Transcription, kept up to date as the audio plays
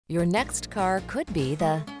Your next car could be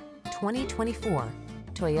the 2024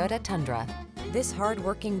 Toyota Tundra. This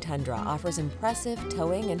hard-working Tundra offers impressive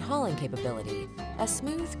towing and hauling capability, a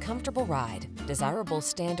smooth, comfortable ride, desirable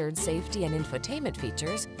standard safety and infotainment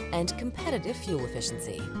features, and competitive fuel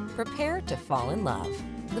efficiency. Prepare to fall in love.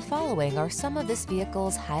 The following are some of this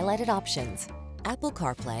vehicle's highlighted options: Apple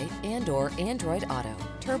CarPlay and/or Android Auto,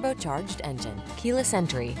 turbocharged engine, keyless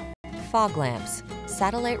entry, fog lamps,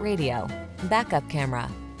 satellite radio, backup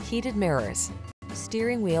camera, heated mirrors,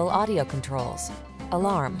 steering wheel audio controls,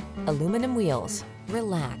 alarm, aluminum wheels.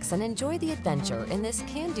 Relax and enjoy the adventure in this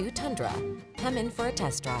can-do Tundra. Come in for a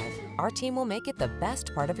test drive. Our team will make it the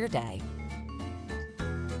best part of your day.